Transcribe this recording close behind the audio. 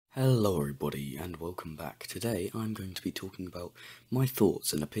Hello everybody and welcome back. Today I'm going to be talking about my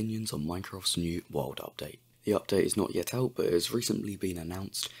thoughts and opinions on Minecraft's new World Update. The update is not yet out but it has recently been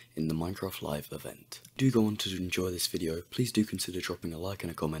announced in the Minecraft Live event. Do go on to enjoy this video, please do consider dropping a like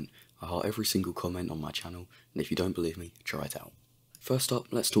and a comment. I heart every single comment on my channel and if you don't believe me, try it out. First up,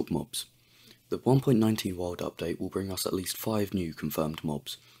 let's talk mobs. The 1.19 World Update will bring us at least 5 new confirmed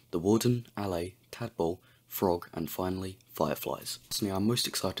mobs. The Warden, Allay, Tadpole, Frog, and finally, Fireflies. Personally, I'm most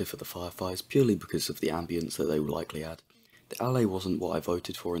excited for the Fireflies purely because of the ambience that they will likely add. The Allay wasn't what I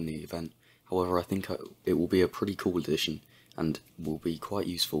voted for in the event, however I think it will be a pretty cool addition and will be quite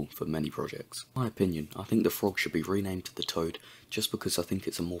useful for many projects. In my opinion, I think the Frog should be renamed to the Toad just because I think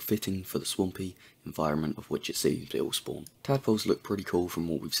it's a more fitting for the swampy environment of which it seems it will spawn. Tadpoles look pretty cool from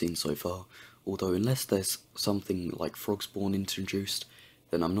what we've seen so far, although unless there's something like frog spawn introduced,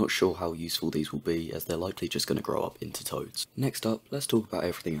 then I'm not sure how useful these will be as they're likely just going to grow up into toads. Next up, let's talk about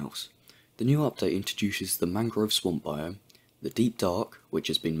everything else. The new update introduces the Mangrove Swamp biome, the Deep Dark, which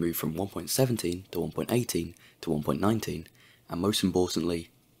has been moved from 1.17 to 1.18 to 1.19, and most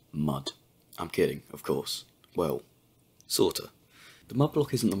importantly, mud. I'm kidding, of course. Well, sorta. The mud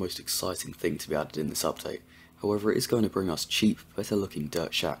block isn't the most exciting thing to be added in this update, however it is going to bring us cheap, better looking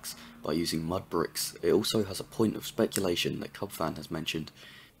dirt shacks by using mud bricks. It also has a point of speculation that Cubfan has mentioned.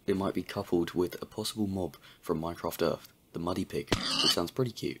 It might be coupled with a possible mob from Minecraft Earth, the Muddy Pig, which sounds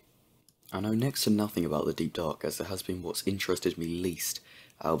pretty cute. I know next to nothing about the Deep Dark as it has been what's interested me least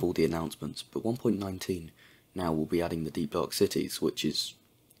out of all the announcements, but 1.19 now will be adding the Deep Dark cities, which is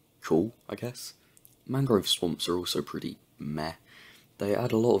cool, I guess. Mangrove swamps are also pretty meh. They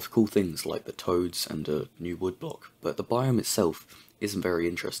add a lot of cool things like the toads and a new wood block, but the biome itself isn't very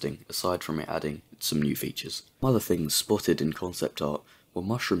interesting aside from it adding some new features. Other things spotted in concept art were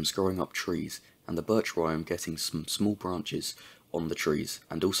mushrooms growing up trees and the birch biome getting some small branches on the trees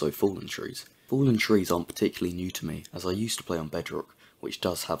and also fallen trees. Fallen trees aren't particularly new to me as I used to play on Bedrock, which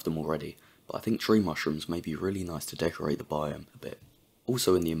does have them already, but I think tree mushrooms may be really nice to decorate the biome a bit.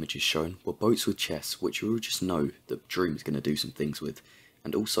 Also in the images shown were boats with chests, which you will just know that Dream's going to do some things with,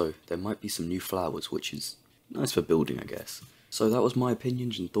 and also there might be some new flowers, which is nice for building, I guess. So that was my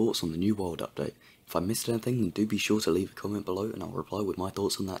opinions and thoughts on the new World Update. If I missed anything, then do be sure to leave a comment below and I'll reply with my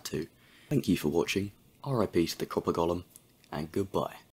thoughts on that too. Thank you for watching, RIP to the Copper Golem, and goodbye.